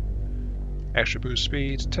perks. Extra boost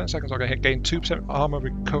speed, 10 seconds. Okay, gain 2% armor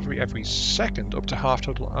recovery every second, up to half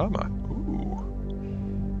total armor.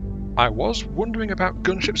 I was wondering about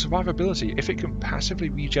gunship survivability. If it can passively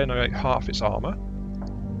regenerate half its armor,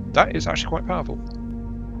 that is actually quite powerful.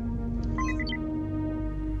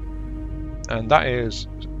 And that is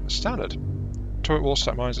standard. Turret wall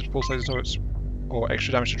stack mines, pulse laser turrets, or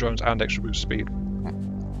extra damage to drones and extra boost speed.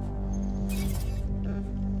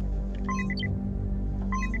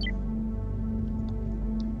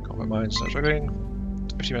 Combat mines, starts triggering.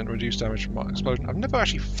 50% reduced damage from explosion. I've never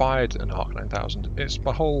actually fired an Arc 9000. It's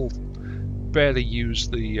my whole barely use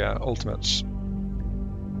the ultimates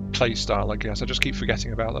playstyle, I guess. I just keep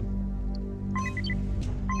forgetting about them.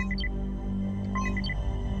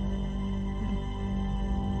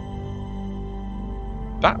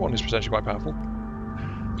 That one is potentially quite powerful.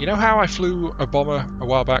 You know how I flew a bomber a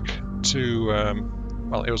while back to,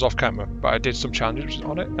 well, it was off camera, but I did some challenges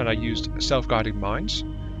on it and I used self-guiding mines.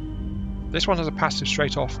 This one has a passive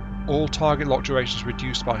straight off, all target lock durations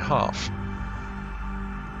reduced by half.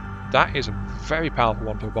 That is a very powerful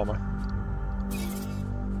one for a bomber.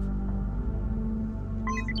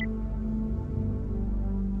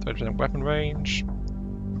 %30 weapon range,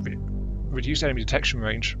 reduced enemy detection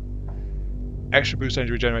range, extra boost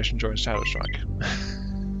energy regeneration during shadow strike.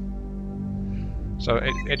 So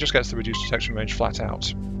it just gets the reduced detection range flat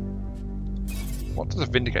out. What does a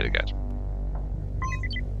Vindicator get?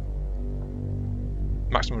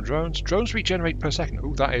 Maximum drones. Drones regenerate per second.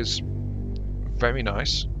 Ooh, that is very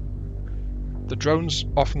nice. The drones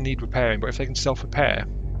often need repairing, but if they can self-repair,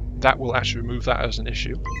 that will actually remove that as an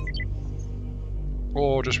issue.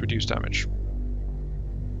 Or just reduce damage.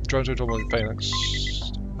 Drones are normally phalanx.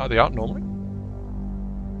 Oh, they aren't normally?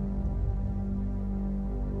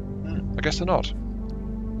 I guess they're not.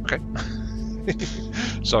 Okay.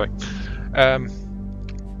 Sorry.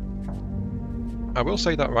 I will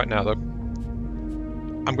say that right now, though.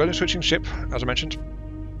 I'm going to switching ship, as I mentioned.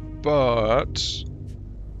 But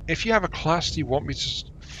if you have a class you want me to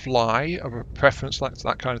fly, of a preference like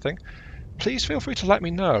that kind of thing, please feel free to let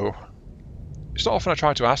me know. It's not often I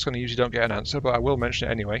try to ask, and I usually don't get an answer, but I will mention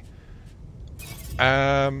it anyway.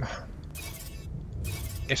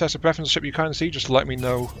 If there's a preference ship you kind of see, just let me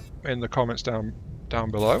know in the comments down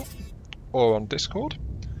below, or on Discord,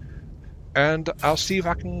 and I'll see if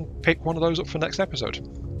I can pick one of those up for next episode.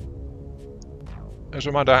 As a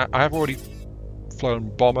reminder, I have already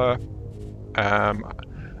flown Bomber.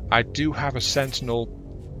 I do have a Sentinel,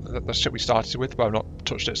 the ship we started with, but I've not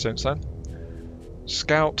touched it since then.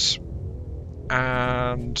 Scout,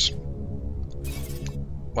 and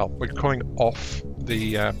well, we're coming off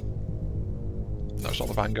the no, it's not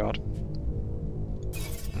the Vanguard.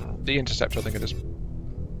 The Interceptor, I think it is.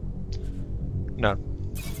 No.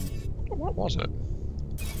 What was it?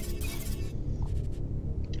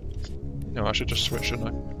 No, I should just switch, shouldn't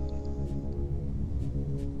I?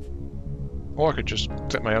 Or I could just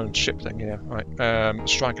set my own ship thing, yeah. Right.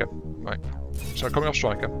 Striker. Right. So coming off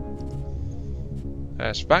Striker.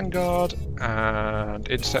 There's Vanguard and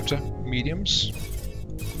Interceptor mediums.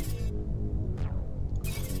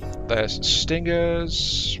 There's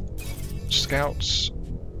Stingers, Scouts,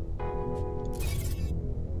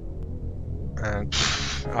 and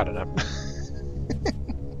I don't know.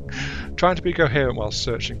 Trying to be coherent while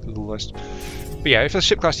searching through the list. But yeah, if there's a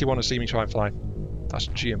ship class you want to see me try and fly, that's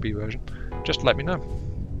the GMB version, just let me know.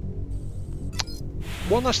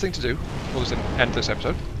 One last thing to do before we end this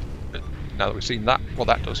episode, now that we've seen that, what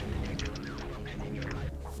that does.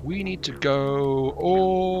 We need to go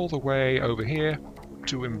all the way over here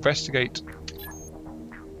to investigate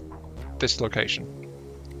this location.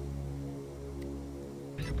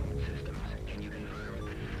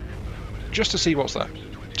 Just to see what's there.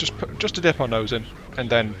 Just to dip our nose in, and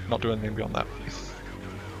then not do anything beyond that.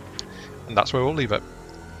 And that's where we'll leave it.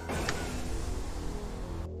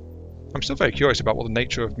 I'm still very curious about what the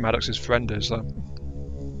nature of Maddox's friend is, though.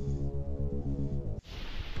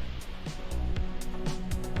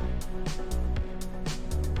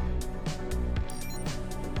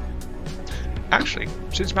 Actually,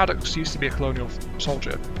 since Maddox used to be a colonial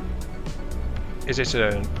soldier, is it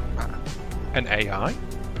an AI?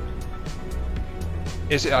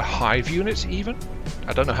 Is it a hive unit, even?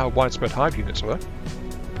 I don't know how widespread hive units were.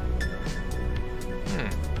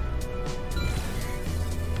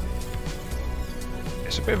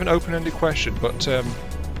 It's a bit of an open-ended question, but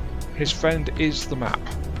his friend is the map.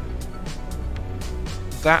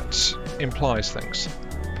 That implies things.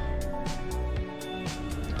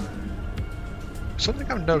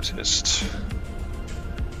 Something I've noticed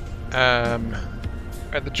at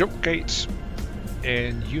the jump gate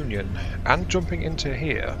in Union and jumping into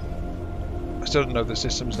here, I still don't know the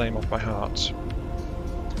system's name off by heart.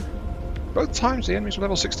 Both times the enemies were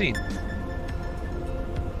level 16.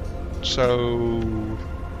 So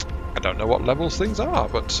I don't know what levels things are,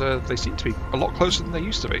 but they seem to be a lot closer than they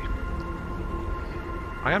used to be.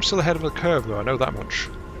 I am still ahead of the curve though, I know that much.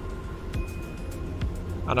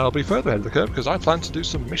 And I'll be further ahead of the curve because I plan to do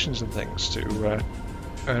some missions and things to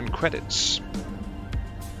earn credits.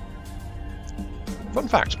 Fun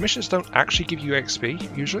fact, missions don't actually give you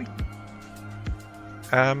XP, usually.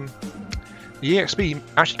 The EXP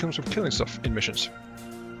actually comes from killing stuff in missions.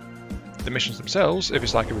 The missions themselves, if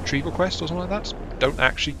it's like a retrieval quest or something like that, don't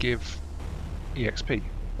actually give EXP.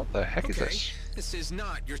 What the heck is this? This is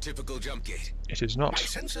not your typical jump gate. It is not. My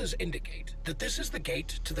sensors indicate that this is the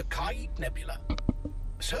gate to the Kite Nebula.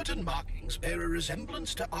 Certain markings bear a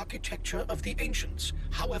resemblance to architecture of the ancients,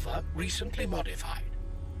 however recently modified.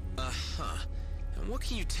 Uh-huh. And what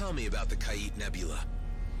can you tell me about the Kite Nebula?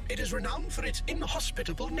 It is renowned for its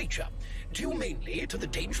inhospitable nature, due mainly to the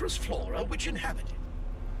dangerous flora which inhabit it.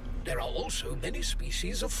 There are also many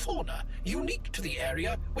species of fauna unique to the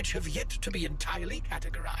area which have yet to be entirely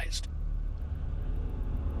categorized.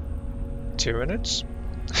 Tyranids?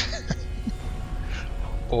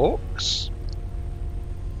 Orcs?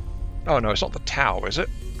 Oh no, it's not the Tau, is it?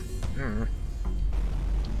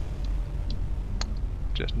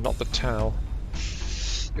 Just not the Tau.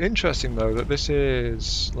 Interesting though that this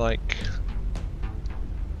is like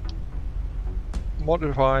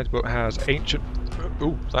modified but has ancient.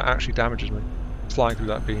 Ooh, that actually damages me. Flying through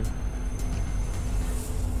that beam.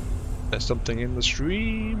 There's something in the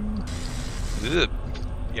stream. Ugh.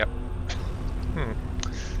 Yep.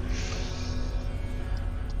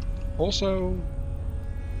 Also,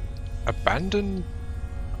 abandoned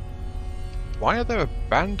Why are there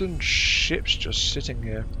abandoned ships just sitting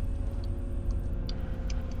here?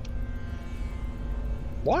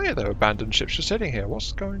 Why are there abandoned ships just sitting here?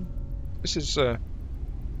 What's going... This is,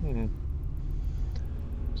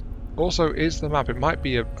 Also, is the map... It might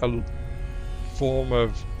be a form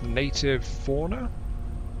of native fauna?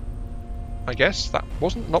 I guess that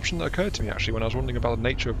wasn't an option that occurred to me, actually, when I was wondering about the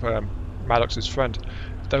nature of Maddox's friend.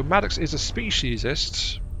 Though Maddox is a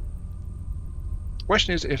speciesist... The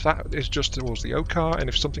question is if that is just towards the Okar, and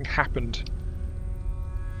if something happened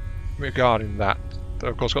regarding that. Though,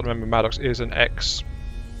 of course, got to remember Maddox is an ex-soldier,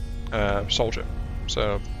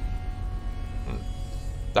 so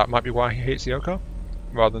that might be why he hates the Okar,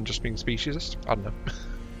 rather than just being speciesist. I don't know.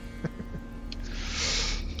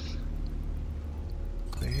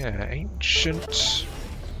 Yeah, ancient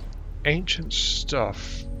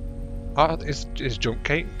stuff. Is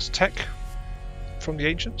Junkgate tech from the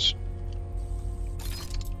ancients?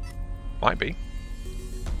 Might be.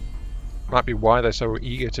 Might be why they're so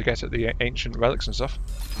eager to get at the ancient relics and stuff.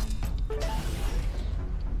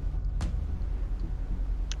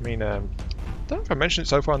 I mean, I don't know if I mentioned it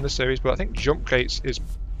so far in this series, but I think jump gates is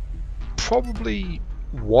probably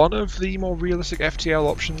one of the more realistic FTL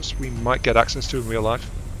options we might get access to in real life.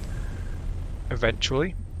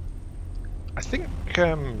 Eventually. I think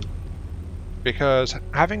because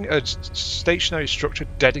having a stationary structure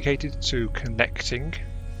dedicated to connecting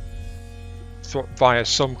via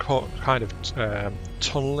some kind of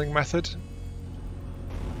tunneling method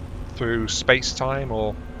through space-time,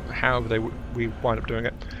 or however we wind up doing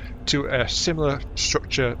it, to a similar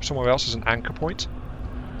structure somewhere else as an anchor point,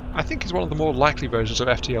 I think is one of the more likely versions of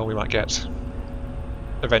FTL we might get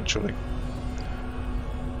eventually.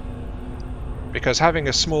 Because having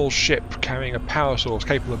a small ship carrying a power source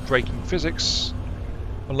capable of breaking physics,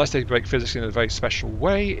 unless they break physics in a very special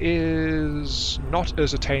way, is not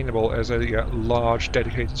as attainable as a large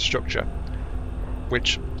dedicated structure,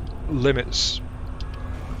 which limits,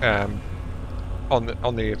 on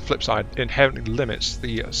the flip side, inherently limits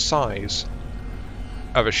the size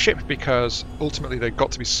of a ship, because ultimately they've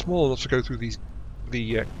got to be small enough to go through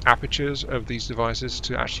the apertures of these devices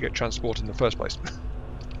to actually get transported in the first place.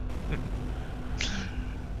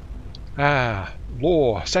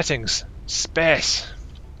 Lore, settings, space.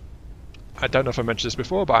 I don't know if I mentioned this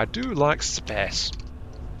before, but I do like space.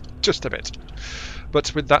 Just a bit.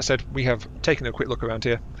 But with that said, we have taken a quick look around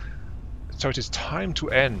here. So it is time to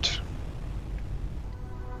end.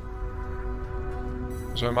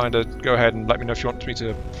 As a reminder, go ahead and let me know if you want me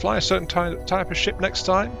to fly a certain type of ship next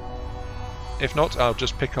time. If not, I'll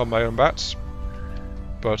just pick on my own bats.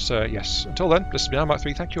 But yes, until then, this has been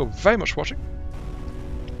Mark3. Thank you all very much for watching.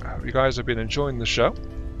 I hope you guys have been enjoying the show.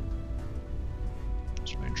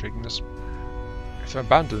 It's really intriguing, this. If they're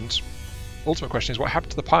abandoned, ultimate question is what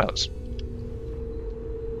happened to the pilots?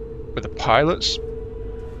 Were the pilots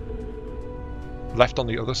left on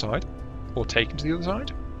the other side? Or taken to the other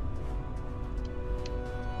side?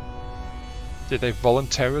 Did they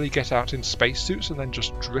voluntarily get out in spacesuits and then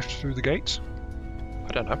just drift through the gates?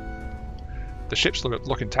 I don't know. The ships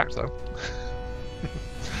look intact though.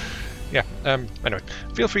 Yeah, anyway,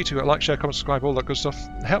 feel free to like, share, comment, subscribe, all that good stuff.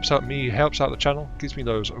 It helps out me, helps out the channel, gives me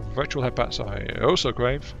those virtual headbats I also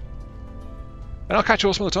crave. And I'll catch you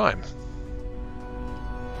all some other time.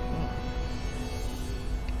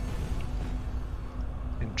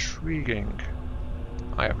 Intriguing.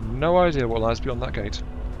 I have no idea what lies beyond that gate.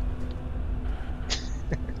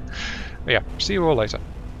 Yeah, see you all later.